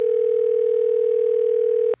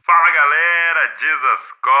Fala galera,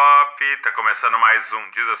 JesusCopy, tá começando mais um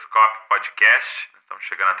JesusCopy podcast. Estamos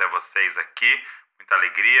chegando até vocês aqui, muita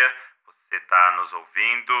alegria, você tá nos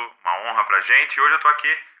ouvindo, uma honra pra gente. E hoje eu tô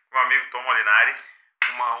aqui com o meu amigo Tom Molinari.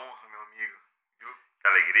 Uma honra, meu amigo, viu? Que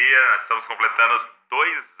alegria, nós estamos completando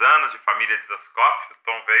 2 anos de família JesusCopy. O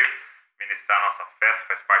Tom veio ministrar a nossa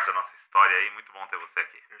festa, faz parte da nossa história aí, muito bom ter você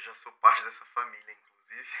aqui. Eu já sou parte dessa família,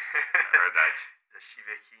 inclusive. É verdade. Já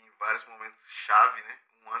estive aqui em vários momentos chave, né?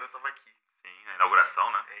 Um ano eu estava aqui. Sim, a inauguração,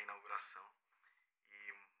 né? É a inauguração. E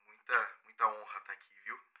muita honra estar aqui,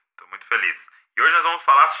 viu? Tô muito feliz. E hoje nós vamos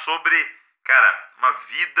falar sobre, uma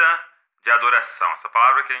vida de adoração. Essa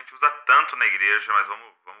palavra que a gente usa tanto na igreja, mas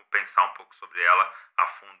vamos pensar um pouco sobre ela a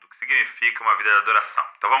fundo. O que significa uma vida de adoração?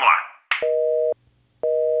 Então vamos lá.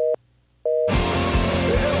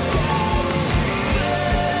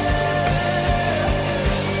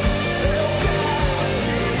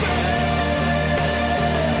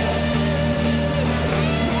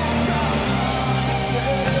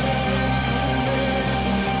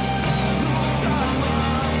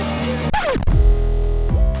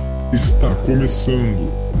 Está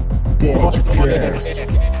começando Podcast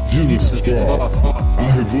JesusCopy,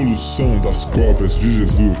 a revolução das cópias de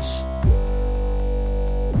Jesus.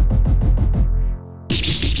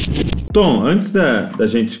 Tom, antes da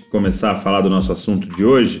gente começar a falar do nosso assunto de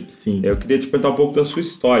hoje, Sim. Eu queria te perguntar um pouco da sua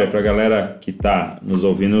história, para a galera que está nos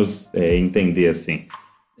ouvindo entender, assim.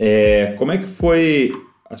 Como é que foi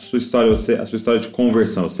a sua história, a sua história de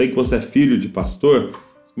conversão? Eu sei que você é filho de pastor,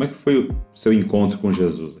 como é que foi o seu encontro com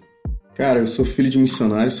Jesus? Cara, eu sou filho de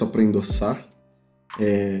missionário, só para endossar,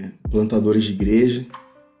 plantadores de igreja,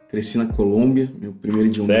 cresci na Colômbia, meu primeiro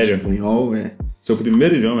idioma é espanhol. Seu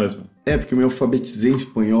primeiro idioma mesmo? Porque eu me alfabetizei em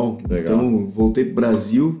espanhol, Legal. Então voltei pro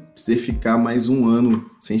Brasil, precisei ficar mais um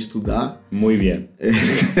ano sem estudar. Muito bem.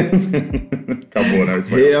 Acabou, né? O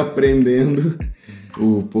espanhol. Reaprendendo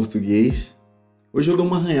o português. Hoje eu dou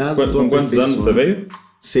uma arranhada. Com quantos anos você veio?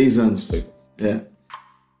 6 anos.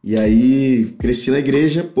 E aí, cresci na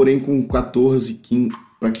igreja, porém com 14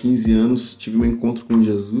 para 15 anos tive meu encontro com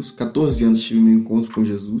Jesus. 14 anos tive meu encontro com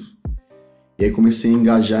Jesus. E aí comecei a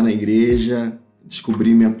engajar na igreja,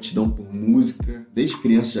 descobri minha aptidão por música. Desde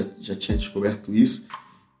criança já tinha descoberto isso,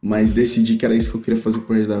 mas decidi que era isso que eu queria fazer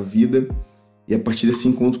pro resto da vida. E a partir desse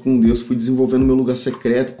encontro com Deus fui desenvolvendo meu lugar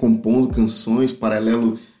secreto, compondo canções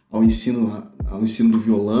paralelo ao ensino do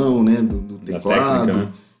violão, né, do teclado. Técnica,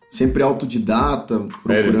 né? Sempre autodidata,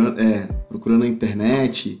 procurando na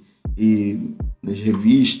internet e nas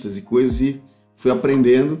revistas e coisas, e fui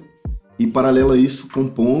aprendendo. E paralelo a isso,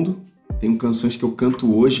 compondo. Tenho canções que eu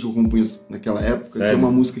canto hoje, que eu compus naquela época. Sério? Tem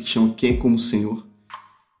uma música que chama Quem é Como o Senhor.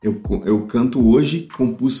 Eu canto hoje,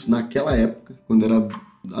 compus naquela época, quando era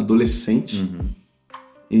adolescente. Uhum.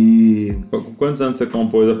 E... Com quantos anos você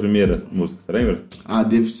compôs a primeira música, você lembra?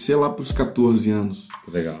 deve ser lá pros 14 anos.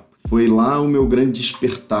 Que legal. Foi lá o meu grande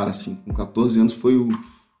despertar, assim. Com 14 anos foi o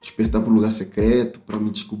despertar para o lugar secreto, para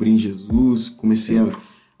me descobrir em Jesus. Comecei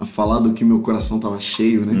a falar do que meu coração estava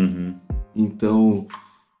cheio, né? Uhum. Então,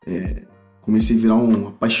 comecei a virar um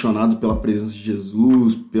apaixonado pela presença de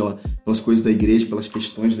Jesus, pelas coisas da igreja, pelas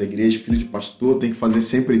questões da igreja. Filho de pastor, tem que fazer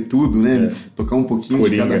sempre tudo, né? Tocar um pouquinho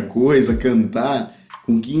Coringa. de cada coisa, cantar.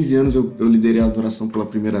 Com 15 anos eu liderei a adoração pela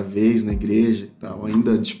primeira vez na igreja e tal,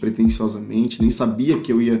 ainda despretensiosamente, nem sabia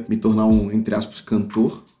que eu ia me tornar um, entre aspas,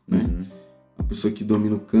 cantor, né? Uma pessoa que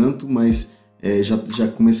domina o canto, mas já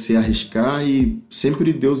comecei a arriscar e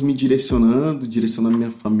sempre Deus me direcionando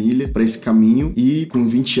minha família para esse caminho. E com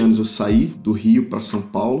 20 anos eu saí do Rio para São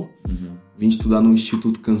Paulo, vim estudar no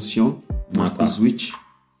Instituto Canción, Marcos Witt,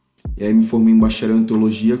 e aí me formei em bacharel em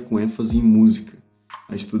teologia com ênfase em música.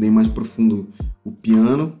 Aí estudei mais profundo o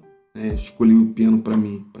piano, escolhi o piano para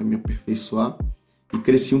me aperfeiçoar e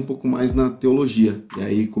cresci um pouco mais na teologia. E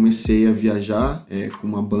aí comecei a viajar com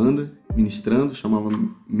uma banda, ministrando, chamava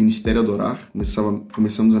Vida De Adorac.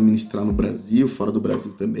 Começamos a ministrar no Brasil, fora do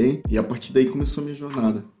Brasil também, e a partir daí começou a minha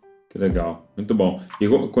jornada. Que legal, muito bom. E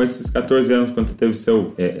com esses 14 anos, quando você teve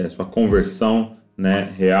sua conversão,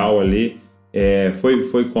 né, real ali,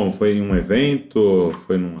 foi como? Foi em um evento?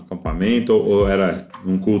 Foi num acampamento? Ou era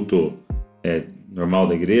num culto normal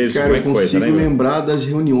da igreja? Cara, como é que eu foi? consigo lembrar das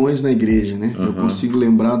reuniões na igreja, né? Eu consigo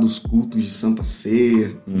lembrar dos cultos de Santa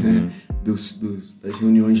Ceia, né? Das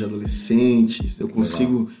reuniões de adolescentes. Eu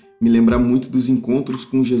consigo me lembrar muito dos encontros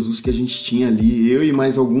com Jesus que a gente tinha ali. Eu e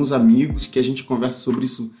mais alguns amigos que a gente conversa sobre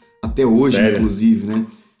isso até hoje, Sério? Inclusive, né?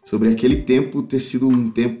 Sobre aquele tempo ter sido um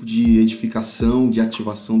tempo de edificação, de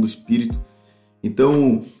ativação do Espírito.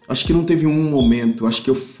 Então, acho que não teve um momento. Acho que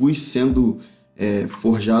eu fui sendo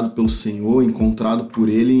forjado pelo Senhor, encontrado por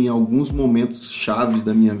Ele em alguns momentos chaves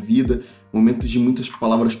da minha vida, momentos de muitas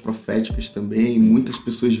palavras proféticas também, muitas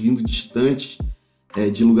pessoas vindo distantes,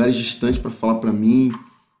 de lugares distantes para falar para mim,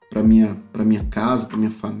 para minha casa, para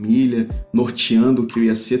minha família, norteando o que eu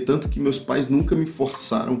ia ser, tanto que meus pais nunca me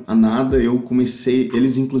forçaram a nada.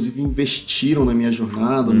 Eles inclusive investiram na minha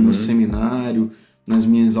jornada, no meu seminário, nas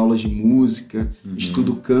minhas aulas de música,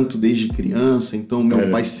 estudo canto desde criança, então meu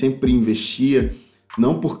pai sempre investia,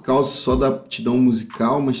 não por causa só da aptidão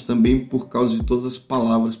musical, mas também por causa de todas as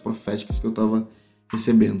palavras proféticas que eu estava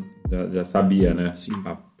recebendo. Já sabia, né? Sim.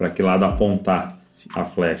 Para que lado apontar a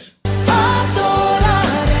flecha.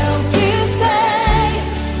 Adorar é o que sei,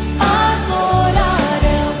 adorar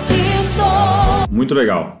é o que sou. Muito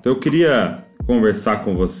legal. Então eu queria conversar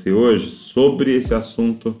com você hoje sobre esse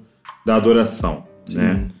assunto da adoração,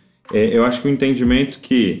 né? Eu acho que o entendimento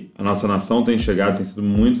que a nossa nação tem chegado tem sido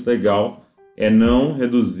muito legal é não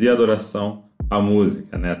reduzir a adoração à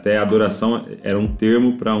música, né? Até a adoração era um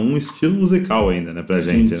termo para um estilo musical ainda, né? Pra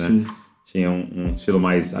gente, né? Sim. Tinha um estilo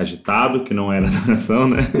mais agitado, que não era adoração,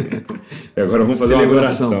 né? E agora vamos fazer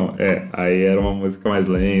Celebração. uma adoração. Aí era uma música mais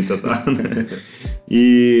lenta, tá?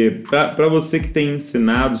 E para você que tem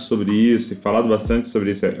ensinado sobre isso e falado bastante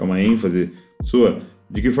sobre isso, é uma ênfase sua,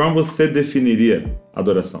 de que forma você definiria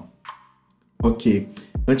adoração? Ok.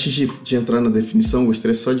 Antes de entrar na definição,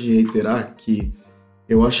 gostaria só de reiterar que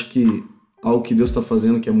eu acho que algo que Deus está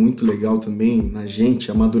fazendo que é muito legal também na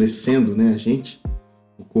gente, amadurecendo, né, a gente,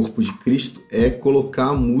 o corpo de Cristo, é colocar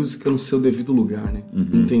a música no seu devido lugar, né?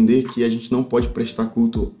 Entender que a gente não pode prestar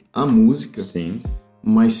culto à música,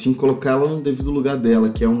 mas sim colocá-la no devido lugar dela,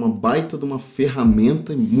 que é uma baita de uma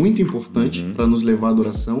ferramenta muito importante para nos levar à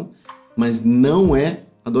adoração, mas não é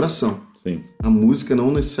adoração. Sim. A música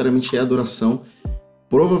não necessariamente é adoração,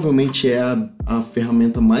 provavelmente é a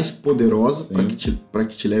ferramenta mais poderosa para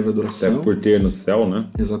que te leve à adoração. Até por ter no céu, né?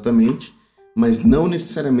 Exatamente, mas não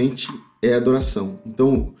necessariamente é adoração.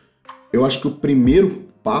 Então, eu acho que o primeiro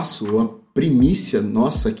passo, ou a primícia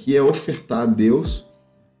nossa aqui é ofertar a Deus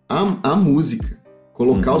a música.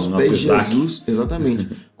 Colocar os pés de Jesus, exatamente,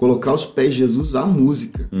 colocar os pés de Jesus à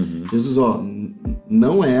música. Jesus,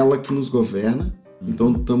 não é ela que nos governa,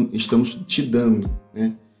 então estamos te dando,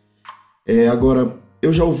 né? Agora,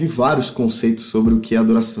 eu já ouvi vários conceitos sobre o que é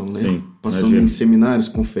adoração, né? Sim, passando em seminários,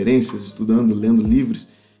 conferências, estudando, lendo livros.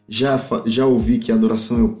 Já ouvi que a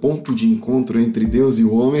adoração é o ponto de encontro entre Deus e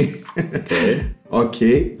o homem.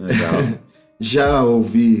 Ok. Legal. Já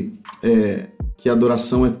ouvi que a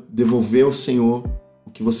adoração é devolver ao Senhor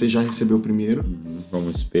o que você já recebeu primeiro. Como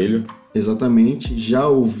um espelho. Exatamente. Já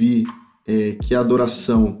ouvi que a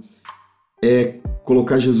adoração é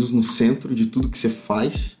colocar Jesus no centro de tudo que você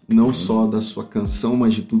faz, não só da sua canção,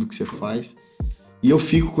 mas de tudo que você faz. E eu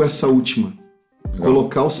fico com essa última. Legal.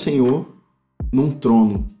 Colocar o Senhor num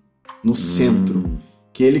trono, no centro.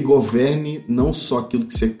 Que Ele governe não só aquilo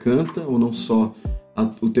que você canta, ou não só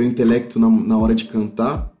o teu intelecto na hora de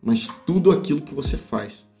cantar, mas tudo aquilo que você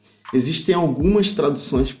faz. Existem algumas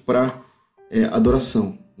traduções para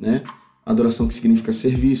adoração, né? Adoração que significa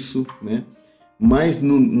serviço, né? Mas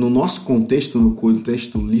no nosso contexto, no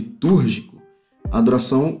contexto litúrgico, a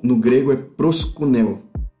adoração no grego é proskuneo,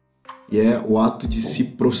 e é o ato de se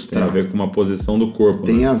prostrar. Tem a ver com uma posição do corpo.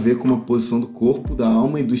 Tem a ver com uma posição do corpo, da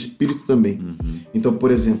alma e do espírito também. Então, por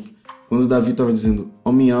exemplo, quando Davi estava dizendo,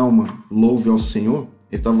 ó minha alma, louve ao Senhor,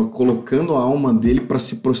 ele estava colocando a alma dele para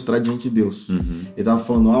se prostrar diante de Deus. Ele estava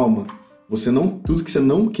falando, alma, tudo que você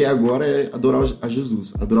não quer agora é adorar a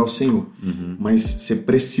Jesus, adorar o Senhor. Mas você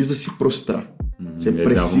precisa se prostrar. Você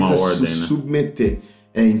precisa se submeter.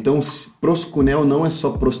 Então, proskuneo não é só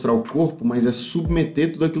prostrar o corpo, mas é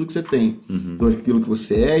submeter tudo aquilo que você tem. Tudo aquilo que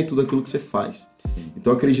você é e tudo aquilo que você faz.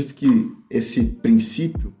 Então, eu acredito que esse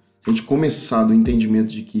princípio, se a gente começar do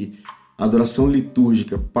entendimento de que a adoração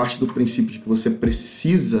litúrgica parte do princípio de que você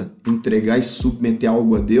precisa entregar e submeter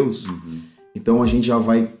algo a Deus, então a gente já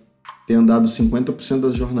vai ter andado 50% da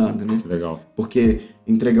jornada, né? Legal. Porque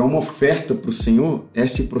entregar uma oferta para o Senhor é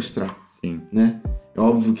se prostrar. Sim. Né? É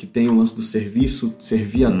óbvio que tem o lance do serviço,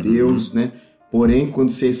 servir a Deus, né? Porém,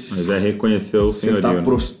 quando você... Mas é reconhecer o senhorio, está né?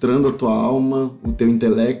 prostrando a tua alma, o teu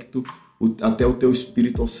intelecto, até o teu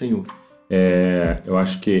espírito ao Senhor. Eu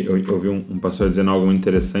acho que eu ouvi um pastor dizendo algo muito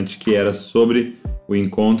interessante, que era sobre o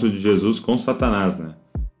encontro de Jesus com Satanás, né?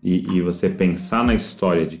 E você pensar na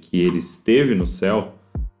história de que ele esteve no céu,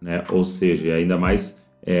 né? Ou seja, e ainda mais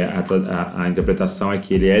a interpretação é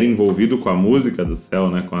que ele era envolvido com a música do céu,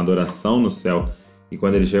 né? Com a adoração no céu. E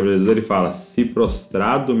quando ele chega para Jesus, ele fala, se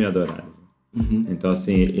prostrado me adorares. Então,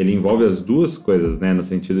 assim, ele envolve as duas coisas, né? No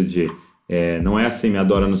sentido de, não é assim, me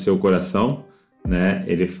adora no seu coração, né?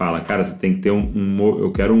 Ele fala, cara, você tem que ter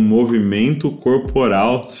eu quero um movimento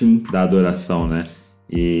corporal Sim. da adoração, né?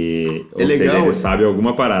 E É legal, seja, ele sabe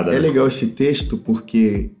alguma parada. É né? legal esse texto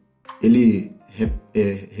porque ele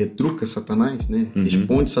retruca Satanás, né?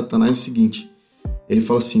 Responde Satanás o seguinte. Ele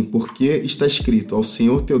fala assim, porque está escrito, ao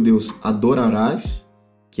Senhor teu Deus adorarás,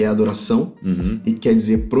 que é adoração, e quer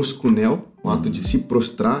dizer proskunel, o ato de se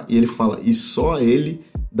prostrar, e ele fala, e só a ele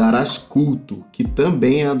darás culto, que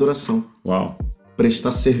também é adoração. Uau.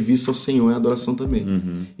 Prestar serviço ao Senhor é adoração também.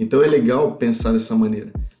 Então é legal pensar dessa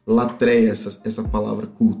maneira. Latreia essa palavra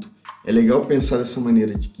culto. É legal pensar dessa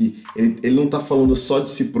maneira, de que ele não está falando só de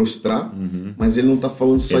se prostrar, mas ele não está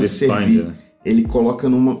falando só Ele de servir. expande, né? Ele coloca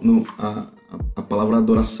a palavra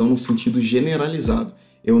adoração no sentido generalizado.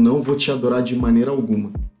 Eu não vou te adorar de maneira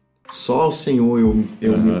alguma. Só ao Senhor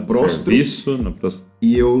eu me prostro Serviço,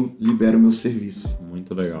 e eu libero meu serviço.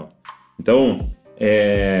 Muito legal. Então,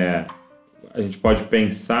 a gente pode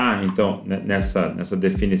pensar então, nessa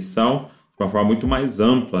definição de uma forma muito mais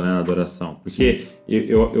ampla, né, na adoração. Porque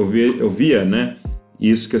eu via, né,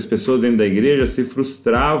 isso que as pessoas dentro da igreja se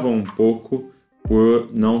frustravam um pouco por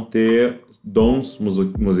não ter dons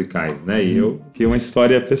musicais, né? E eu que uma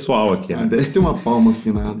história pessoal aqui, né? Deve ter uma palma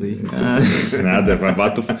afinada aí. Nada,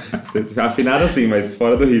 bato afinado assim, mas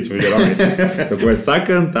fora do ritmo, geralmente. Se eu começar a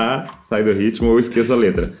cantar, sai do ritmo ou esqueço a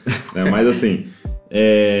letra. Né? Mas assim,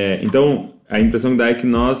 então a impressão que dá é que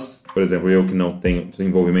nós, por exemplo, eu que não tenho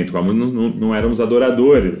envolvimento com a música, não éramos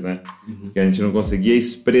adoradores, né? Que a gente não conseguia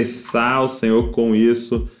expressar o Senhor com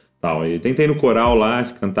isso, tal. E tentei no coral lá,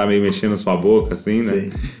 cantar meio mexendo a sua boca, assim, né?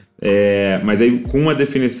 Sim. Mas aí com uma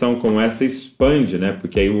definição como essa expande, né?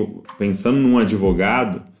 Porque aí pensando num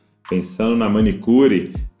advogado, pensando na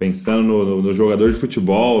manicure, pensando no jogador de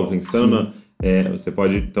futebol, pensando você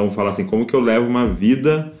pode então falar assim, como que eu levo uma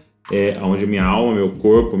vida onde minha alma, meu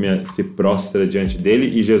corpo se prostra diante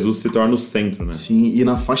dele e Jesus se torna o centro, né? Sim, e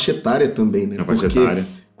na faixa etária também, né? Na faixa Porque etária.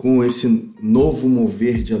 Com esse novo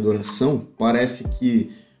mover de adoração, parece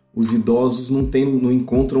que os idosos não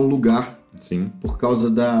encontram lugar. Sim. Por causa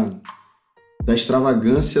da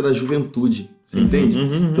extravagância da juventude. Você entende?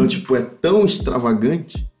 Então, tipo, é tão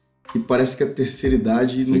extravagante que parece que a terceira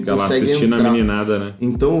idade não Fica consegue lá assistindo entrar. a meninada, né?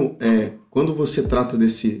 Então, quando você trata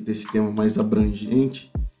desse tema mais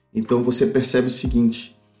abrangente, então você percebe o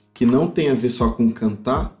seguinte, que não tem a ver só com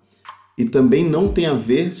cantar e também não tem a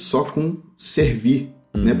ver só com servir,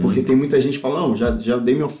 né? Porque tem muita gente que fala, não, já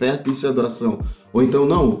dei minha oferta, isso é adoração. Ou então,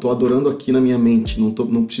 não, eu tô adorando aqui na minha mente,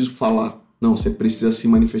 não preciso falar. Não, você precisa se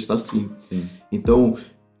manifestar sim. Então,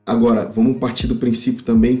 agora, vamos partir do princípio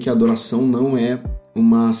também que a adoração não é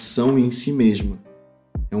uma ação em si mesma.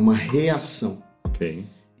 É uma reação. Ok.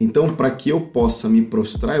 Então, para que eu possa me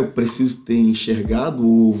prostrar, eu preciso ter enxergado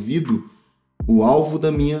ou ouvido o alvo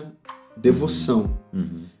da minha devoção.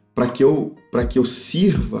 Para que eu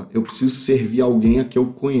sirva, eu preciso servir alguém a que eu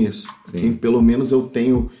conheço. A quem pelo menos eu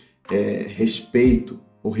tenho respeito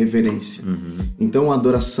ou reverência. Então a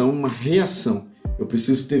adoração é uma reação. Eu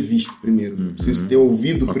preciso ter visto primeiro, eu preciso ter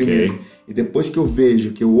ouvido primeiro. E depois que eu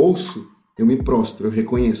vejo, que eu ouço, eu me prostro, eu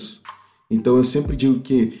reconheço. Então eu sempre digo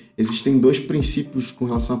que existem dois princípios com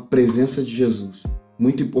relação à presença de Jesus,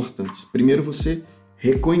 muito importantes. Primeiro, você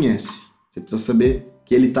reconhece. Você precisa saber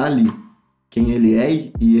que ele está ali, quem ele é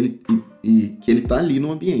e que ele está ali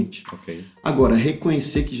no ambiente. Agora,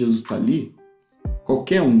 reconhecer que Jesus está ali,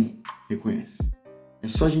 qualquer um reconhece. É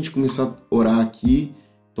só a gente começar a orar aqui,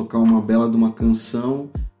 tocar uma bela de uma canção,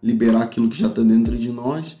 liberar aquilo que já está dentro de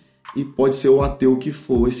nós, e pode ser o ateu que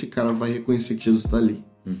for, esse cara vai reconhecer que Jesus está ali.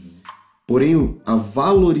 Porém, a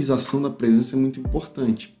valorização da presença é muito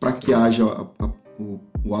importante para que haja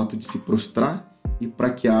o ato de se prostrar e para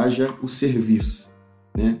que haja o serviço.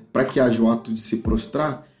 Né? Para que haja o ato de se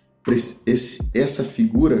prostrar, essa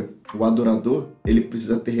figura, o adorador, ele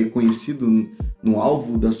precisa ter reconhecido no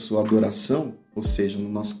alvo da sua adoração, ou seja, no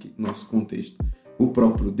nosso contexto, o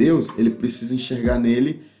próprio Deus, ele precisa enxergar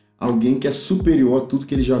nele alguém que é superior a tudo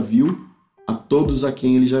que ele já viu, a todos a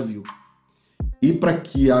quem ele já viu. E para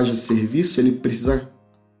que haja serviço, ele precisa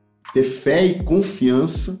ter fé e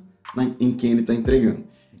confiança em quem ele está entregando.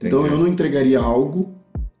 Entendi. Então eu não entregaria algo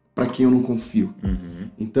para quem eu não confio.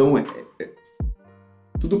 Então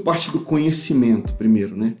tudo parte do conhecimento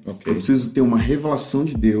primeiro, né? Eu preciso ter uma revelação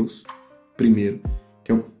de Deus primeiro,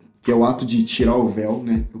 que é o ato de tirar o véu,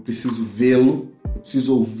 né? Eu preciso vê-lo, eu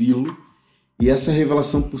preciso ouvi-lo, e essa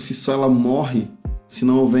revelação por si só ela morre se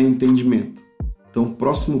não houver entendimento. Então o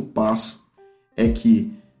próximo passo é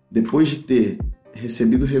que depois de ter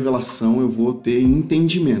recebido revelação, eu vou ter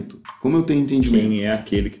entendimento. Como eu tenho entendimento? Quem é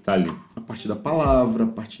aquele que está ali? A partir da palavra, a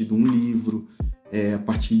partir de um livro, a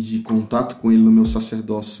partir de contato com Ele no meu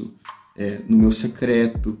sacerdócio, no meu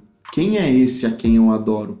secreto. Quem é esse a quem eu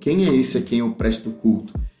adoro? Quem é esse a quem eu presto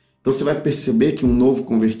culto? Então você vai perceber que um novo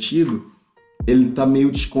convertido, ele está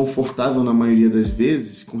meio desconfortável na maioria das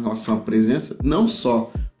vezes com relação à presença, não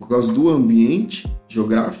só por causa do ambiente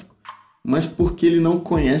geográfico, mas porque ele não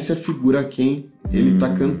conhece a figura a quem ele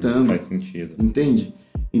está cantando. Faz sentido. Entende?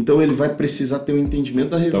 Então ele vai precisar ter um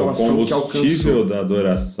entendimento da revelação que alcançou. Então o combustível da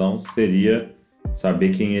adoração seria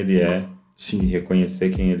saber quem ele é. Sim. E reconhecer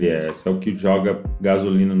quem ele é. Isso é o que joga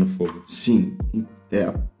gasolina no fogo. Sim.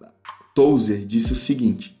 Tozer disse o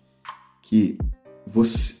seguinte, que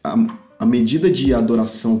a medida de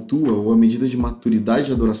adoração tua, ou a medida de maturidade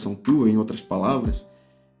de adoração tua, em outras palavras,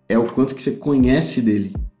 é o quanto que você conhece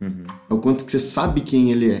dele. É o quanto que você sabe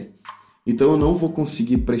quem ele é. Então eu não vou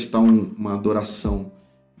conseguir prestar uma adoração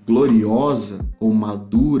gloriosa, ou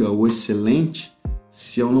madura, ou excelente,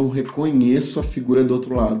 se eu não reconheço a figura do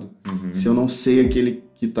outro lado. Se eu não sei aquele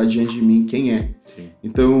que está diante de mim quem é. Sim.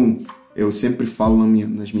 Então, eu sempre falo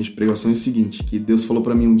nas minhas pregações o seguinte, que Deus falou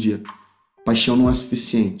para mim um dia, paixão não é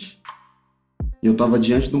suficiente. E eu estava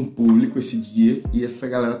diante de um público esse dia e essa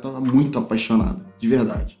galera estava muito apaixonada, de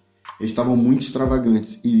verdade. Eles estavam muito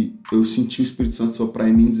extravagantes e eu senti o Espírito Santo soprar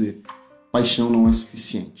em mim e dizer, paixão não é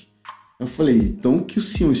suficiente. Eu falei, então o que o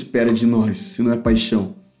Senhor espera de nós, se não é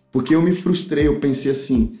paixão? Porque eu me frustrei, eu pensei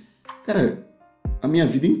assim, cara, a minha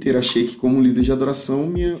vida inteira achei que como líder de adoração,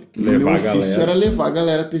 meu ofício era levar a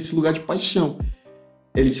galera a ter esse lugar de paixão.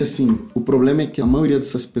 Ele disse assim, o problema é que a maioria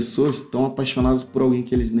dessas pessoas estão apaixonadas por alguém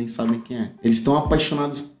que eles nem sabem quem é. Eles estão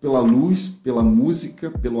apaixonados pela luz, pela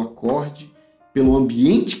música, pelo acorde, pelo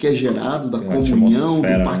ambiente que é gerado, da comunhão,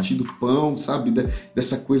 do partir do pão, sabe?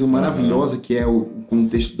 Dessa coisa maravilhosa que é o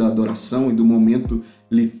contexto da adoração e do momento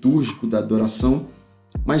litúrgico da adoração,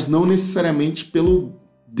 mas não necessariamente pelo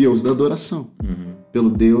Deus da adoração, pelo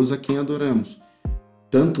Deus a quem adoramos.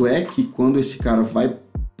 Tanto é que quando esse cara vai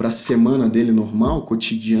para a semana dele normal,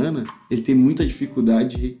 cotidiana, ele tem muita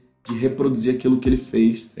dificuldade de reproduzir aquilo que ele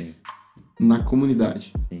fez na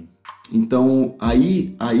comunidade. Sim. Então,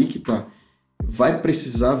 aí que tá. Vai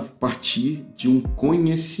precisar partir de um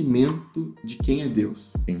conhecimento de quem é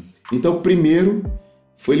Deus. Sim. Então, primeiro,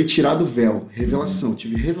 foi ele tirar do véu, revelação.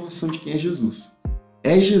 Tive revelação de quem é Jesus.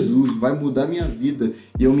 É Jesus, vai mudar minha vida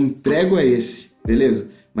e eu me entrego a esse, beleza?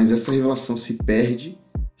 Mas essa revelação se perde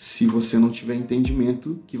se você não tiver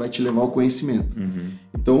entendimento que vai te levar ao conhecimento.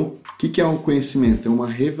 Então, o que é um conhecimento? É uma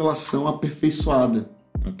revelação aperfeiçoada.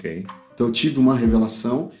 Ok. Então, eu tive uma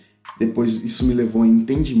revelação, depois isso me levou a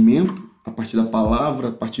entendimento, a partir da palavra,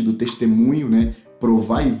 a partir do testemunho, né?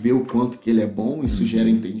 Provar e ver o quanto que ele é bom, isso gera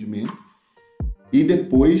entendimento. E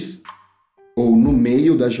depois, ou no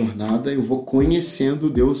meio da jornada, eu vou conhecendo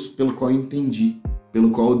Deus pelo qual eu entendi,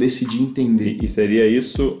 pelo qual eu decidi entender. E seria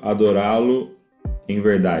isso adorá-lo em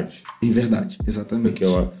verdade? Em verdade, exatamente.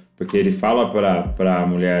 Porque ele fala para a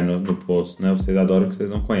mulher no poço, né? Vocês adoram o que vocês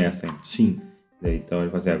não conhecem. Sim. Então ele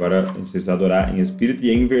fala assim, agora a gente precisa adorar em espírito e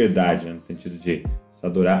em verdade, né? No sentido de se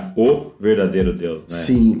adorar o verdadeiro Deus, né?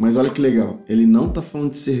 Sim, mas olha que legal. Ele não está falando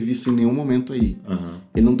de serviço em nenhum momento aí.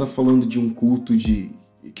 Ele não está falando de um culto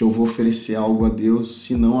que eu vou oferecer algo a Deus,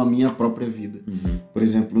 senão a minha própria vida. Por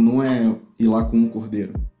exemplo, não é ir lá com um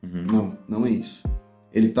cordeiro. Não é isso.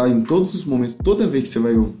 Ele está em todos os momentos, toda vez que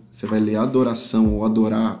você vai ler adoração, ou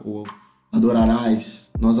adorar, ou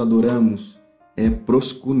adorarás, nós adoramos, é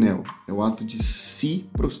proskunel, é o ato de se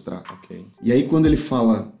prostrar. Okay. E aí quando ele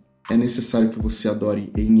fala, é necessário que você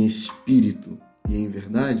adore em espírito e em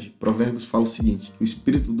verdade, Provérbios fala o seguinte, que o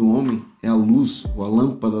espírito do homem é a luz, ou a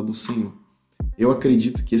lâmpada do Senhor. Eu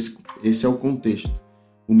acredito que esse é o contexto.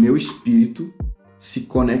 O meu espírito se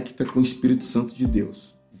conecta com o Espírito Santo de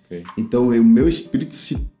Deus. Okay. Então o meu espírito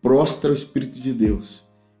se prostra ao Espírito de Deus.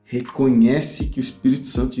 Reconhece que o Espírito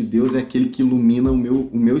Santo de Deus é aquele que ilumina o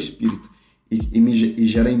meu espírito e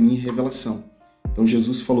gera em mim revelação. Então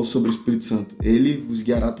Jesus falou sobre o Espírito Santo. Ele vos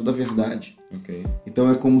guiará toda a verdade. Okay. Então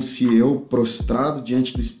é como se eu, prostrado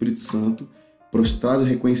diante do Espírito Santo, prostrado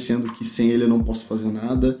reconhecendo que sem ele eu não posso fazer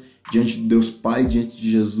nada, diante de Deus Pai, diante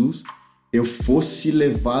de Jesus, eu fosse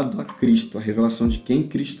levado a Cristo, a revelação de quem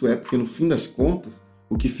Cristo é, porque no fim das contas,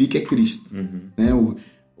 o que fica é Cristo. Né?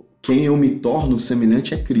 Quem eu me torno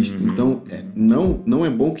semelhante é Cristo. Então, não é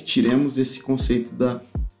bom que tiremos esse conceito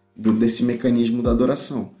desse mecanismo da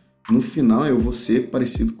adoração. No final, eu vou ser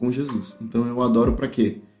parecido com Jesus. Então, eu adoro para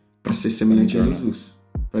quê? Para ser semelhante a Jesus.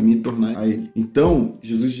 Para me tornar a Ele. Então,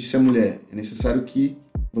 Jesus disse à mulher, é necessário que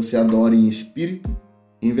você adore em espírito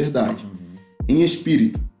e em verdade. Em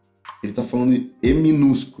espírito, Ele está falando de E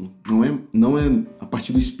minúsculo, não é a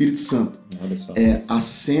partir do Espírito Santo. Olha só. É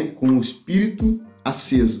com o Espírito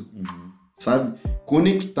aceso, sabe?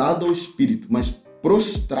 Conectado ao Espírito, mas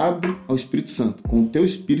prostrado ao Espírito Santo, com o teu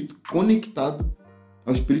Espírito conectado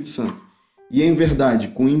ao Espírito Santo. E em verdade,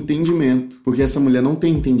 com entendimento, porque essa mulher não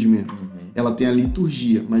tem entendimento. Ela tem a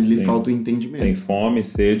liturgia, mas lhe falta o entendimento. Tem fome,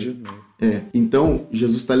 sede. Mas... Então,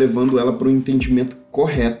 Jesus está levando ela para um entendimento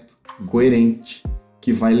correto, coerente,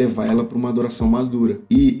 que vai levar ela para uma adoração madura.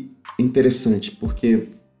 E interessante, porque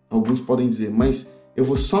alguns podem dizer, mas eu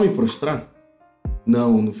vou só me prostrar?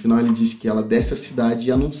 Não, no final ele diz que ela desce a cidade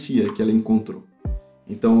e anuncia que ela encontrou.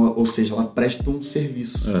 Então, ou seja, ela presta um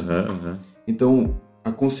serviço. Então,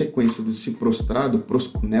 a consequência de se prostrar, do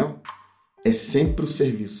proskunel, é sempre o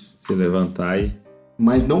serviço. Se levantar e...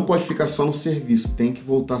 Mas não pode ficar só no serviço, tem que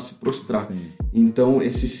voltar a se prostrar. Sim. Então,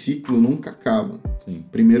 esse ciclo nunca acaba. Sim.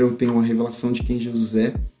 Primeiro eu tenho uma revelação de quem Jesus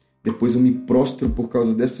é, depois eu me prostro por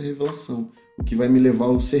causa dessa revelação, o que vai me levar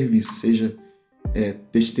ao serviço, seja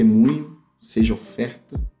testemunho, seja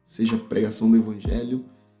oferta, seja pregação do evangelho,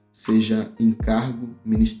 seja encargo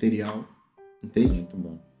ministerial. Entende? Muito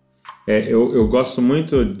bom. Eu gosto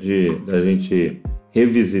muito da gente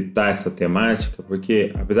revisitar essa temática,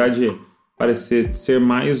 porque apesar de parecer ser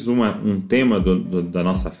mais um tema da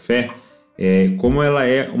nossa fé, como ela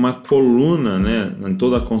é uma coluna, né, em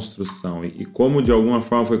toda a construção, e como de alguma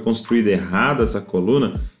forma foi construída errada essa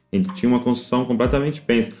coluna, a gente tinha uma construção completamente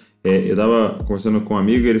pensa. Eu estava conversando com um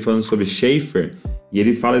amigo, ele falando sobre Schaeffer, e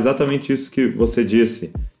ele fala exatamente isso que você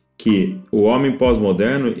disse, que o homem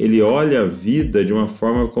pós-moderno, ele olha a vida de uma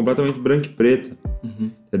forma completamente branca e preta,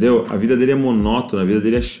 entendeu? A vida dele é monótona, a vida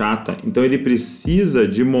dele é chata, então ele precisa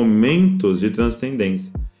de momentos de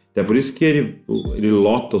transcendência. É por isso que ele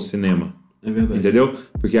lota o cinema. É verdade. Entendeu?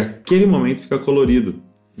 Porque aquele momento fica colorido.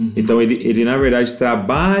 Então ele na verdade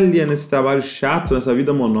trabalha nesse trabalho chato, nessa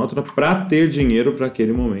vida monótona, para ter dinheiro para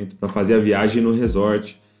aquele momento, para fazer a viagem no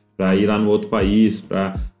resort, para ir lá no outro país,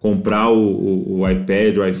 para comprar o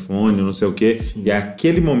iPad, o iPhone, não sei o quê. Sim. E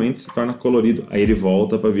aquele momento se torna colorido. Aí ele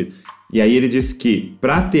volta para a vida. E aí ele diz que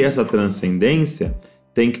para ter essa transcendência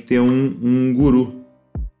tem que ter um guru.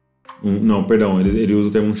 Ele usa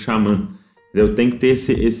o termo xamã. Entendeu? Tem que ter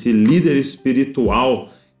esse líder espiritual,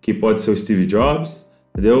 que pode ser o Steve Jobs,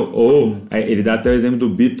 entendeu? Ou ele dá até o exemplo do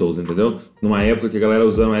Beatles, entendeu? Numa época que a galera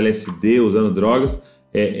usando LSD, usando drogas,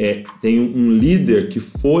 tem um líder que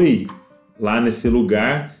foi lá nesse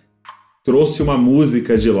lugar, trouxe uma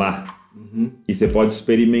música de lá. E você pode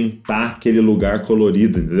experimentar aquele lugar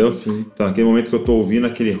colorido, entendeu? Sim. Então naquele momento que eu tô ouvindo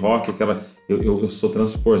aquele rock, eu sou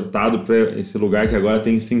transportado para esse lugar que agora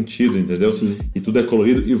tem sentido, entendeu? Sim. E tudo é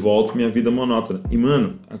colorido e volto minha vida monótona. E,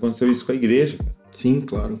 mano, aconteceu isso com a igreja, cara. Sim,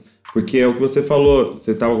 claro. Porque é o que você falou,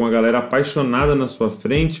 você tava com uma galera apaixonada na sua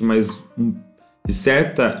frente, mas de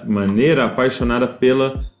certa maneira apaixonada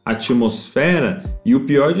pela atmosfera, e o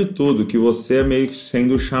pior de tudo, que você é meio que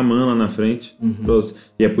sendo o xamã lá na frente.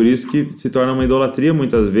 E é por isso que se torna uma idolatria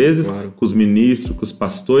muitas vezes, claro, com os ministros, com os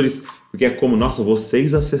pastores, porque é como, nossa,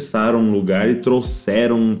 vocês acessaram um lugar e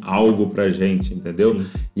trouxeram algo pra gente, entendeu? Sim.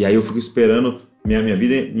 E aí eu fico esperando, minha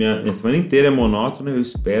vida, minha semana inteira é monótona, eu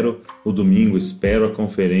espero o domingo, espero a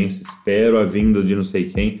conferência, espero a vinda de não sei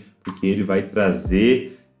quem, porque ele vai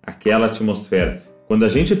trazer aquela atmosfera. Quando a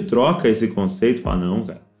gente troca esse conceito, fala, não,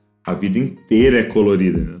 cara, a vida inteira é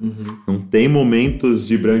colorida, né? Não tem momentos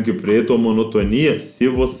de branco e preto ou monotonia se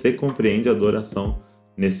você compreende a adoração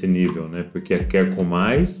nesse nível, né? Porque quer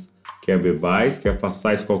comais, quer bebais, quer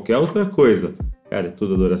façais qualquer outra coisa, cara, é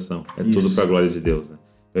tudo adoração, é tudo pra glória de Deus, né?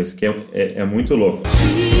 Então isso aqui é muito louco.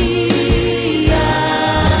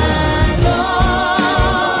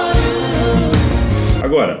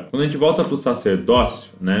 Agora, quando a gente volta pro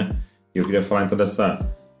sacerdócio, né? Eu queria falar então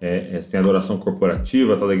tem adoração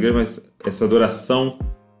corporativa, tal da igreja, mas essa adoração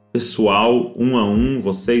pessoal, um a um,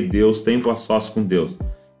 você e Deus, tempo a sós com Deus.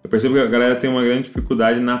 Eu percebo que a galera tem uma grande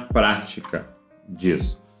dificuldade na prática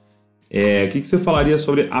disso. O que você falaria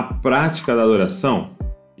sobre a prática da adoração?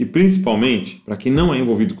 E principalmente, para quem não é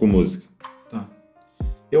envolvido com música. Tá.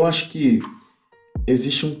 Eu acho que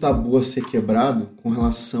existe um tabu a ser quebrado com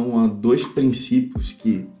relação a dois princípios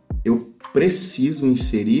que eu preciso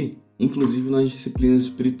inserir, inclusive nas disciplinas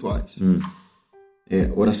espirituais.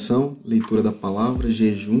 Oração, leitura da palavra,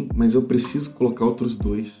 jejum, mas eu preciso colocar outros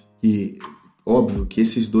dois. E óbvio que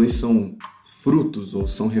esses dois são frutos ou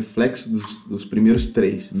são reflexos dos primeiros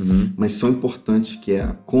três, mas são importantes, que é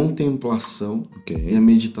a contemplação e a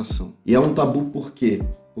meditação. E é um tabu por quê?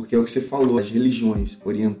 Porque é o que você falou, as religiões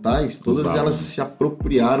orientais, todas elas se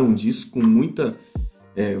apropriaram disso com muita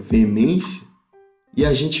veemência, E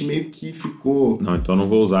a gente meio que ficou... Não, então eu não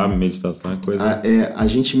vou usar meditação, é coisa... A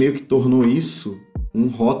gente meio que tornou isso um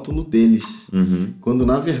rótulo deles. Quando,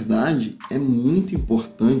 na verdade, é muito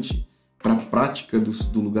importante para a prática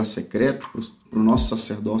do lugar secreto, para o nosso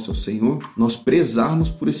sacerdócio ao Senhor, nós prezarmos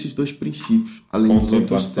por esses dois princípios, além dos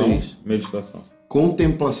outros três. Meditação.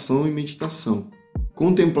 Contemplação e meditação.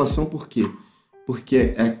 Contemplação por quê?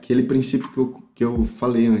 Porque é aquele princípio que eu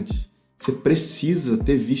falei antes. Você precisa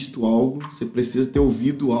ter visto algo, você precisa ter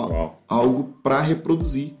ouvido algo para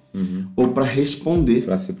reproduzir ou para responder.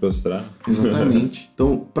 Para se prostrar. Exatamente.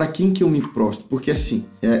 Então, para quem que eu me prostro? Porque assim,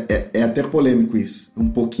 é até polêmico isso. Um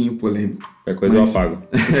pouquinho polêmico. Qualquer coisa eu apago.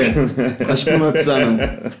 Acho que não vai precisar não.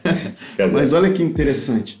 Mas olha que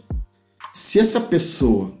interessante. Se essa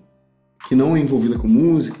pessoa que não é envolvida com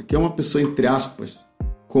música, que é uma pessoa, entre aspas,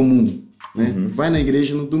 comum, né? Vai na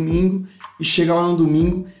igreja no domingo e chega lá no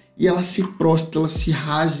domingo e ela se prostra, ela se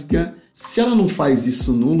rasga. Se ela não faz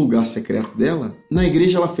isso no lugar secreto dela, na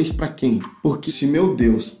igreja ela fez para quem? Porque se meu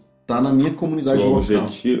Deus está na minha comunidade local,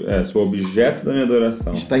 se o objeto da minha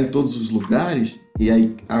adoração está em todos os lugares, e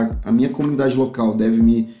aí a minha comunidade local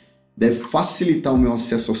deve facilitar o meu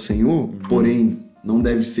acesso ao Senhor, porém não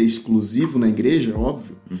deve ser exclusivo na igreja,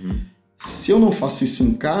 óbvio. Se eu não faço isso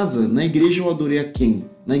em casa, na igreja eu adorei a quem?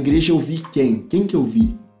 Na igreja eu vi quem? Quem que eu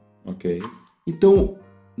vi? Ok. Então,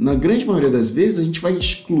 na grande maioria das vezes, a gente vai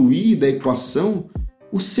excluir da equação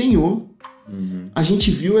o Senhor. A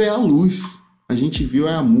gente viu a luz, a gente viu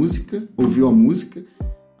a música, ouviu a música,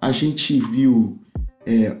 a gente viu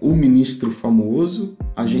o ministro famoso,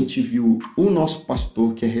 a gente viu o nosso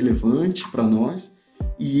pastor que é relevante para nós,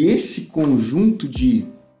 e esse conjunto de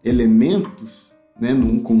elementos, né,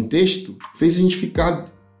 num contexto, fez a gente ficar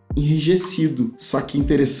enrijecido. Só que é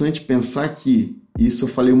interessante pensar que isso eu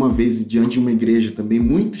falei uma vez diante de uma igreja também,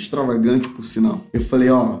 muito extravagante, por sinal. Eu falei,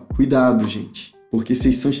 cuidado, gente, porque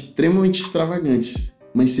vocês são extremamente extravagantes,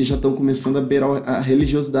 mas vocês já estão começando a beirar a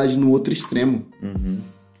religiosidade no outro extremo.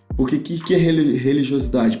 Porque o que é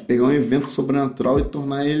religiosidade? Pegar um evento sobrenatural e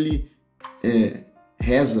tornar ele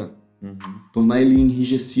reza, tornar ele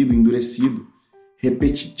enrijecido, endurecido,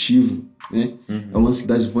 repetitivo, né? É o lance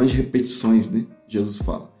das vãs repetições, né? Jesus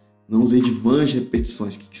fala. Não usei de vãs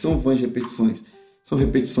repetições. O que são vãs repetições? São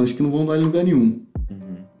repetições que não vão dar em lugar nenhum.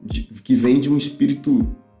 Que vem de um espírito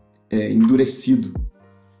endurecido,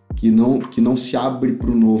 que não se abre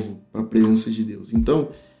para o novo, para a presença de Deus. Então,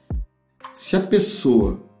 se a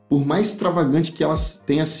pessoa, por mais extravagante que ela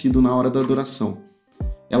tenha sido na hora da adoração,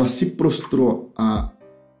 ela se prostrou a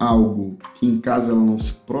algo que em casa ela não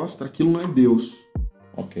se prostra, aquilo não é Deus.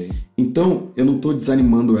 Ok. Então, eu não estou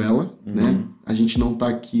desanimando ela, né? A gente não está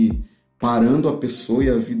aqui parando a pessoa e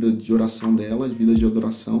a vida de oração dela, a vida de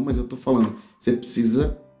adoração, mas eu estou falando, você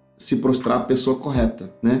precisa se prostrar à pessoa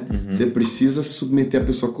correta, né? Você precisa submeter a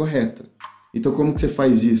pessoa correta. Então, como que você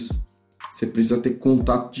faz isso? Você precisa ter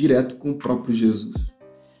contato direto com o próprio Jesus.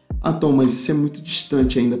 Tom, mas isso é muito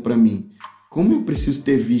distante ainda para mim. Como eu preciso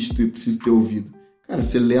ter visto e preciso ter ouvido? Cara,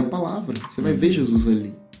 você lê a palavra, você vai ver Jesus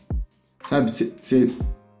ali. Sabe, você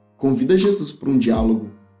convida Jesus para um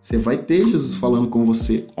diálogo. Você vai ter Jesus falando com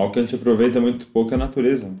você. Algo que a gente aproveita muito pouco é a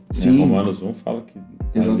natureza. Sim. Romanos 1 fala que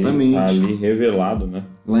exatamente. Tá ali revelado, né?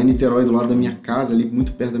 Lá em Niterói, do lado da minha casa, ali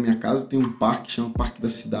muito perto da minha casa, tem um parque que chama Parque da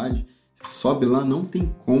Cidade. Você sobe lá, não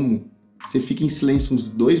tem como. Você fica em silêncio uns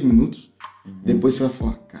 2 minutos, depois você vai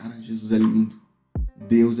falar, cara, Jesus é lindo.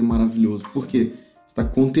 Deus é maravilhoso. Por quê? Você está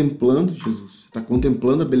contemplando Jesus. Você está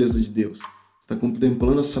contemplando a beleza de Deus. Você está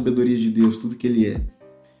contemplando a sabedoria de Deus, tudo que Ele é.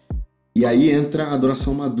 E aí entra a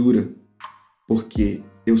adoração madura, porque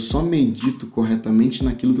eu só medito corretamente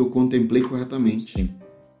naquilo que eu contemplei corretamente. Sim.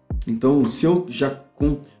 Então, se eu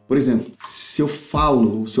por exemplo, se eu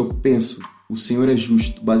falo ou se eu penso, o Senhor é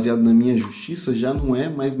justo, baseado na minha justiça, já não é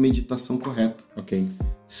mais meditação correta. Ok.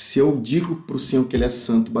 Se eu digo para o Senhor que Ele é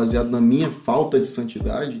santo, baseado na minha falta de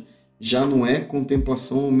santidade, já não é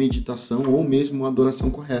contemplação ou meditação ou mesmo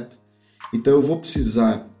adoração correta. Então eu vou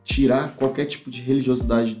precisar tirar qualquer tipo de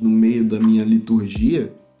religiosidade no meio da minha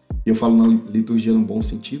liturgia, eu falo na liturgia no bom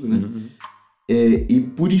sentido, né? E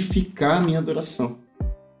purificar a minha adoração.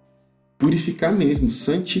 Purificar mesmo,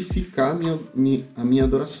 santificar a minha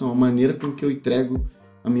adoração, a maneira com que eu entrego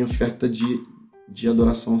a minha oferta de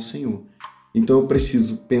adoração ao Senhor. Então eu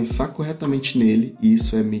preciso pensar corretamente nele, e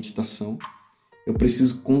isso é meditação. Eu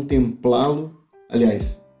preciso contemplá-lo,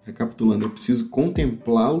 aliás, recapitulando, eu preciso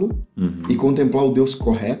contemplá-lo e contemplar o Deus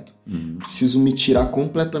correto. Preciso me tirar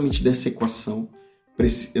completamente dessa equação.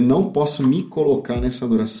 Eu não posso me colocar nessa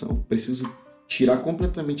adoração. Preciso tirar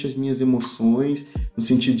completamente as minhas emoções, no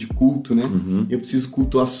sentido de culto, né? Eu preciso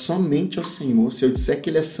cultuar somente ao Senhor. Se eu disser que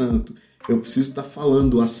Ele é santo, eu preciso estar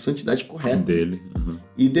falando a santidade correta dele.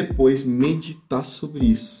 e depois meditar sobre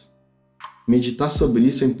isso. Meditar sobre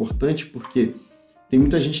isso é importante porque tem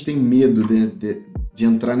muita gente que tem medo de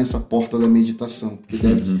entrar nessa porta da meditação, porque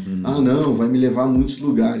não, vai me levar a muitos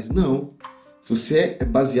lugares. Não. Se você é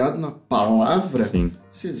baseado na palavra,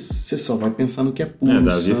 você só vai pensar no que é puro,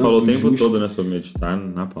 Davi santo, falou o tempo justo. todo, né, sobre meditar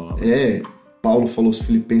na palavra. Paulo falou aos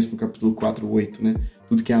Filipenses no capítulo 4:8, né?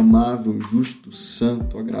 Tudo que é amável, justo,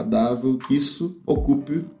 santo, agradável, que isso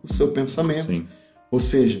ocupe o seu pensamento. Sim. Ou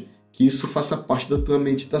seja, que isso faça parte da tua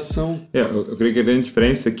meditação. Eu creio que a grande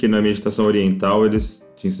diferença é que na meditação oriental eles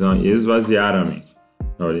te ensinam a esvaziar a mente.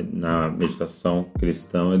 Na meditação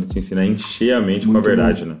cristã ele te ensina a encher a mente com a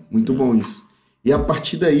verdade, né? Muito bom isso. E a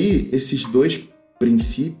partir daí, esses dois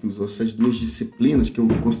princípios, ou essas duas disciplinas, que eu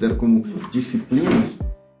considero como disciplinas,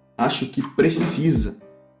 acho que precisa.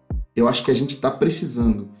 Eu acho que a gente está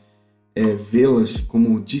precisando vê-las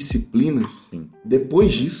como disciplinas. Sim.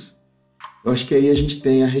 Depois disso, eu acho que aí a gente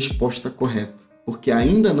tem a resposta correta. Porque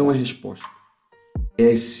ainda não é resposta.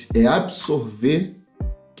 É absorver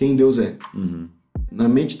quem Deus é. Na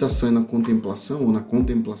meditação e na contemplação, ou na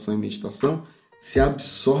contemplação e meditação, se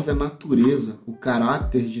absorve a natureza, o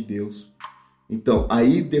caráter de Deus. Então,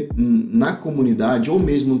 aí na comunidade, ou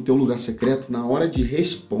mesmo no teu lugar secreto, na hora de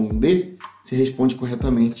responder, você responde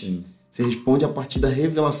corretamente. Sim. Você responde a partir da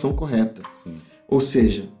revelação correta. Sim. Ou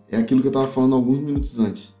seja, é aquilo que eu estava falando alguns minutos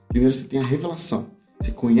antes. Primeiro você tem a revelação.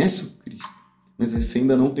 Você conhece o Cristo, mas você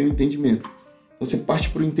ainda não tem o entendimento. Então você parte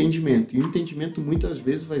para o entendimento. E o entendimento muitas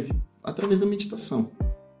vezes vai vir através da meditação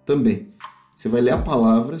também. Você vai ler a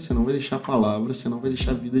palavra, você não vai deixar a palavra, você não vai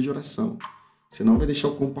deixar a vida de oração. Você não vai deixar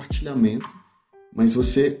o compartilhamento, mas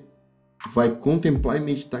você vai contemplar e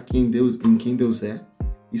meditar em quem Deus é.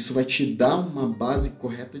 Isso vai te dar uma base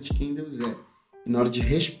correta de quem Deus é. E na hora de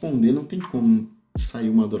responder, não tem como sair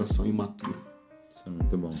uma adoração imatura. Isso é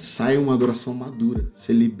muito bom. Sai uma adoração madura.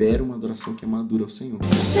 Você libera uma adoração que é madura ao Senhor.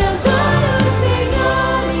 Te adoro,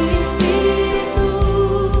 Senhor, em espírito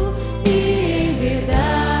e em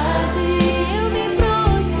verdade eu me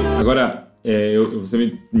prostro. Agora,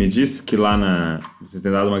 você me disse que lá você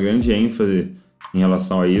tem dado uma grande ênfase em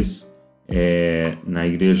relação a isso, na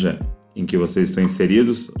igreja em que vocês estão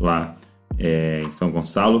inseridos, lá em São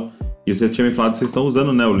Gonçalo, e você tinha me falado que vocês estão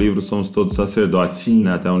usando, né, o livro Somos Todos Sacerdotes. Sim.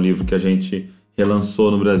 Né, até um livro que a gente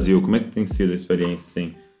relançou no Brasil. Como é que tem sido a experiência,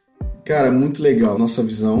 sim? Cara, muito legal. Nossa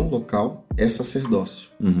visão local é sacerdócio.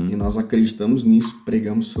 E nós acreditamos nisso,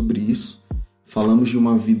 pregamos sobre isso. Falamos de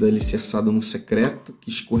uma vida alicerçada no secreto que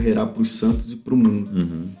escorrerá para os santos e para o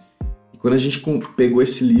mundo. E quando a gente pegou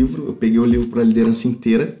esse livro, eu peguei o livro para a liderança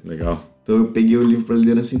inteira. Legal. Então eu peguei o livro para a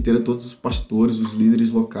liderança inteira, todos os pastores, os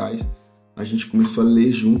líderes locais. A gente começou a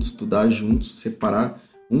ler juntos, estudar juntos, separar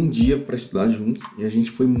um dia para estudar juntos. E a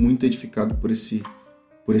gente foi muito edificado por esse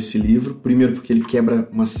livro. Primeiro porque ele quebra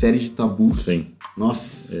uma série de tabus. Sim.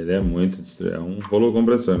 Nossa. Ele é um rolo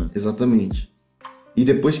compressor, né? Exatamente. E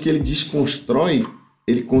depois que ele desconstrói,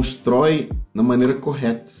 ele constrói na maneira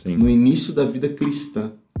correta. Sim. No início da vida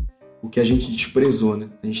cristã. O que a gente desprezou, né?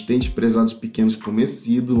 A gente tem desprezado os pequenos começos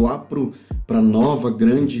e ido lá para a nova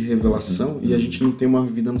grande revelação e a gente não tem uma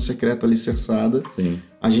vida no secreto alicerçada. Sim.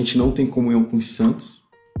 A gente não tem comunhão com os santos.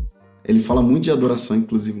 Ele fala muito de adoração,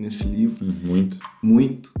 inclusive, nesse livro. Muito.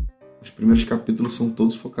 Muito. Os primeiros capítulos são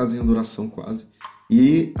todos focados em adoração, quase.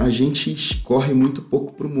 E a gente escorre muito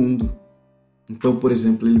pouco para o mundo. Então, por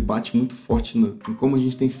exemplo, ele bate muito forte em como a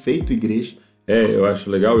gente tem feito igreja. Eu acho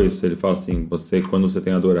legal isso. Ele fala assim, quando você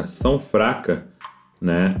tem adoração fraca,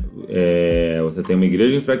 né, você tem uma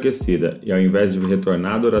igreja enfraquecida e ao invés de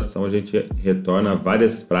retornar à adoração, a gente retorna a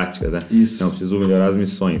várias práticas, né? Isso. Não preciso melhorar as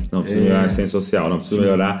missões, não preciso melhorar a ciência social, não preciso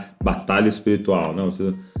melhorar batalha espiritual, não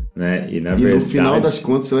preciso, né? E na verdade, no final das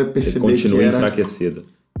contas você vai perceber você continua que era enfraquecido.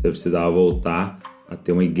 Você precisava voltar a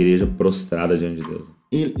ter uma igreja prostrada diante de Deus.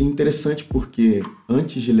 E interessante porque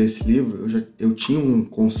antes de ler esse livro, eu tinha um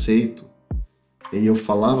conceito e eu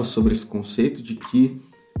falava sobre esse conceito de que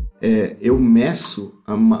eu meço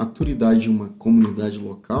a maturidade de uma comunidade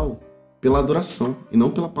local pela adoração e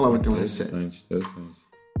não pela palavra que ela recebe. Interessante.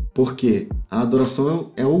 Porque a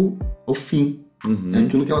adoração é o fim. É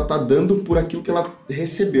aquilo que ela está dando por aquilo que ela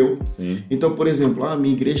recebeu. Sim. Então, por exemplo, a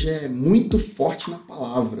minha igreja é muito forte na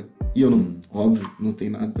palavra. E eu não, óbvio, não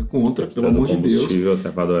tenho nada contra, pelo amor de Deus. Até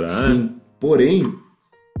para adorar. Sim. Porém,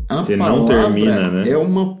 a Você palavra não termina, né? é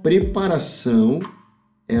uma preparação,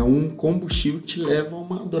 é um combustível que te leva a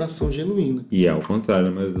uma adoração genuína. E é ao contrário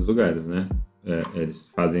na maioria dos lugares, né? Eles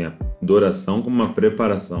fazem a adoração como uma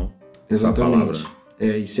preparação da palavra. Exatamente.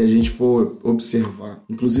 E se a gente for observar,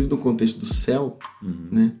 inclusive no contexto do céu,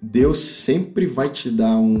 né, Deus sempre vai te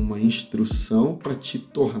dar uma instrução para te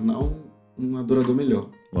tornar um adorador melhor.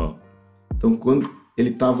 Uau. Então, quando ele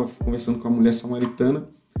estava conversando com a mulher samaritana,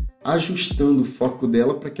 ajustando o foco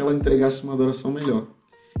dela para que ela entregasse uma adoração melhor.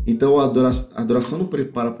 Então, a adoração não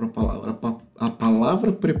prepara para a palavra, a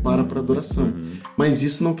palavra prepara para a adoração. Mas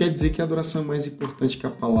isso não quer dizer que a adoração é mais importante que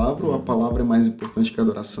a palavra ou a palavra é mais importante que a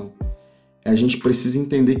adoração. A gente precisa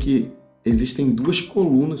entender que existem duas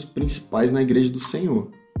colunas principais na igreja do Senhor.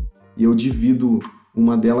 E eu divido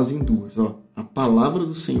uma delas em duas. A palavra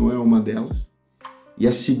do Senhor é uma delas. E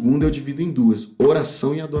a segunda eu divido em duas.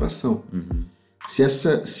 Oração e adoração.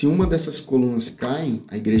 Se uma dessas colunas cai,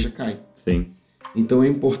 a igreja cai. Sim. Então é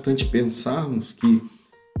importante pensarmos que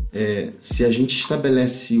se a gente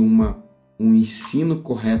estabelece um ensino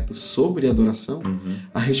correto sobre adoração,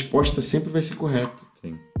 a resposta sempre vai ser correta.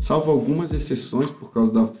 Sim. Salvo algumas exceções por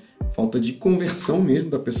causa da falta de conversão mesmo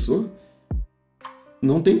da pessoa,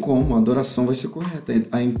 não tem como, a adoração vai ser correta,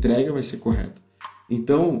 a entrega vai ser correta.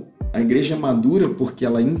 Então, a igreja é madura porque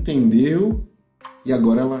ela entendeu e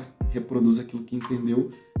agora ela reproduz aquilo que entendeu,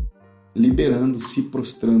 liberando, se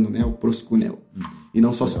prostrando, né? O proscunel. E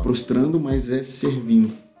não só se prostrando, mas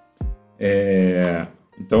servindo.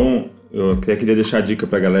 Então, eu queria deixar a dica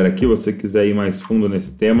pra galera aqui, você quiser ir mais fundo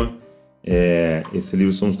nesse tema, esse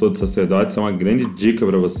livro Somos Todos Sacerdotes é uma grande dica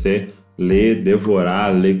para você ler,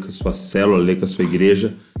 devorar, ler com a sua célula, ler com a sua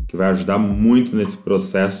igreja, que vai ajudar muito nesse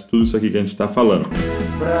processo, tudo isso aqui que a gente está falando.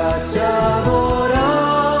 Pra te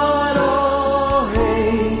adorar, ó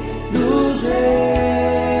Rei dos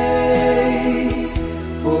Reis,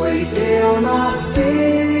 foi que eu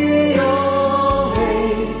nasci, ó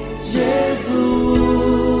Rei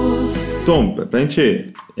Jesus. Tom, pra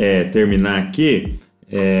gente terminar aqui,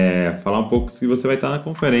 falar um pouco que você vai estar na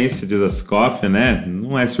conferência de JesusCopy, né?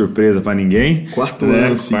 Não é surpresa para ninguém. Quarto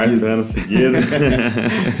ano seguido.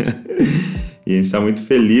 E a gente está muito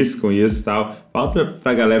feliz com isso e tal. Fala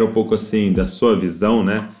pra galera um pouco assim da sua visão,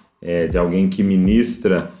 né? De alguém que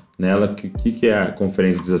ministra nela. O que é a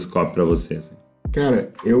conferência de JesusCopy para você? Assim?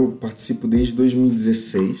 Cara, eu participo desde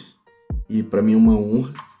 2016 e para mim é uma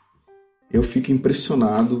honra. Eu fico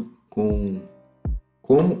impressionado com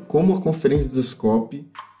como a conferência de JesusCopy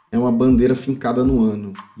é uma bandeira fincada no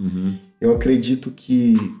ano. Eu acredito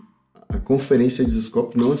que a conferência de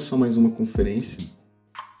JesusCopy não é só mais uma conferência,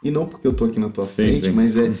 e não porque eu tô aqui na tua frente, sim.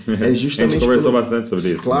 mas é justamente... A gente conversou bastante sobre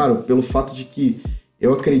isso. Claro, né? Pelo fato de que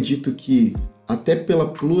eu acredito que até pela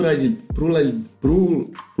pluralidade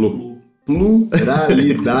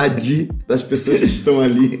das pessoas que estão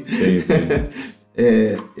ali... Sim.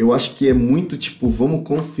 eu acho que é muito vamos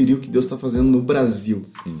conferir o que Deus está fazendo no Brasil.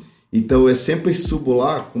 Sim. Então eu sempre subo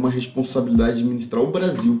lá com uma responsabilidade de ministrar o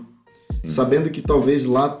Brasil, sabendo que talvez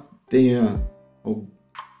lá tenha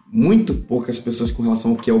muito poucas pessoas com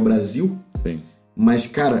relação ao que é o Brasil. Sim. Mas,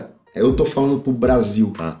 cara, eu tô falando pro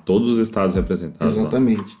Brasil. Tá, todos os estados representados.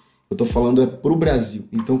 Exatamente. Lá. Eu tô falando pro Brasil.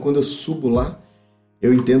 Então quando eu subo lá,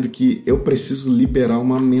 eu entendo que eu preciso liberar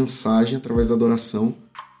uma mensagem através da adoração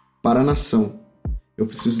para a nação. Eu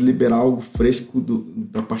preciso liberar algo fresco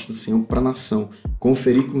da parte do Senhor para a nação.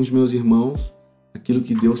 Conferir com os meus irmãos aquilo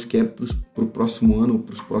que Deus quer para o próximo ano ou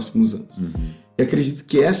para os próximos anos. E acredito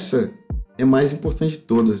que essa é a mais importante de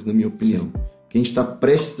todas, na minha opinião. Sim. Porque a gente está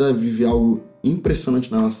prestes a viver algo impressionante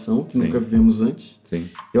na nação, que nunca vivemos antes. Sim.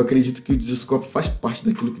 Eu acredito que o JesusCopy faz parte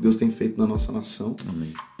daquilo que Deus tem feito na nossa nação.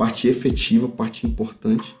 Amém. Parte efetiva, parte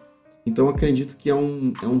importante. Então eu acredito que é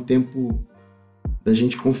um tempo da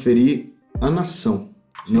gente conferir a nação.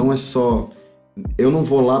 Não é só... Eu não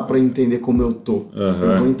vou lá para entender como eu tô.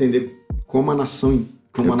 Eu vou entender como a nação,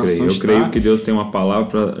 está. Eu creio que Deus tem uma palavra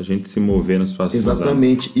para a gente se mover nos próximos anos.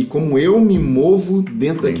 Exatamente. E como eu me movo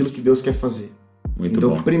dentro daquilo que Deus quer fazer. Muito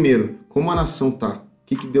então, bom. Primeiro, como a nação tá? O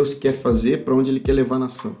que Deus quer fazer, para onde Ele quer levar a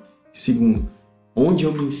nação? Segundo, onde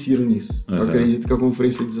eu me insiro nisso? Eu acredito que a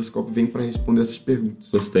conferência de JesusCopy vem para responder essas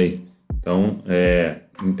perguntas. Gostei. Então,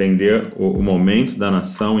 entender o momento da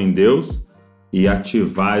nação em Deus e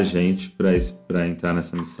ativar a gente para entrar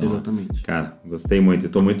nessa missão. Exatamente. Cara, gostei muito. Eu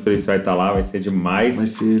tô muito feliz que você vai estar lá, vai ser demais. Vai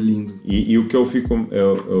ser lindo. E o que o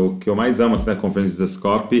que eu mais amo assim, na conferência de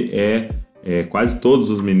JesusCopy quase todos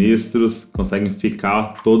os ministros conseguem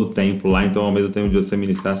ficar todo o tempo lá, então ao mesmo tempo de você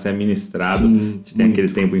ministrar, você é ministrado. Sim, a gente tem aquele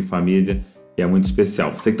tempo em família e é muito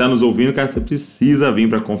especial. Você que está nos ouvindo, cara, você precisa vir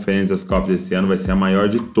para a conferência de JesusCopy desse ano, vai ser a maior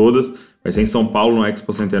de todas, vai ser em São Paulo, no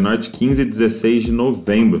Expo Center Norte, 15 e 16 de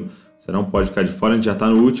novembro. Você não pode ficar de fora, a gente já está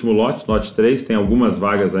no último lote 3, tem algumas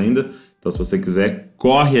vagas ainda, então se você quiser,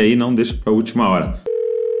 corre aí, não deixa para a última hora.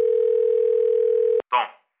 Tom,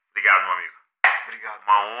 obrigado, meu amigo. Obrigado.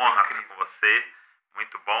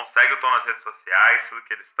 bom? Segue o Tom nas redes sociais, tudo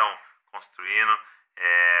que eles estão construindo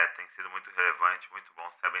tem sido muito relevante, muito bom,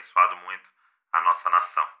 tem abençoado muito a nossa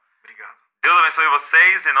nação. Obrigado. Deus abençoe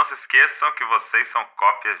vocês e não se esqueçam que vocês são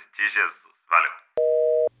cópias de Jesus. Valeu!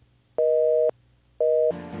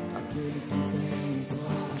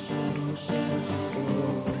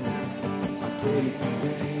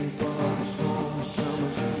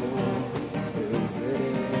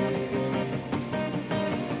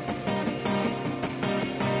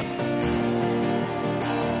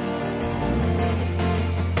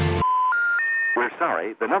 We're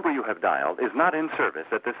sorry, the number you have dialed is not in service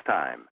at this time.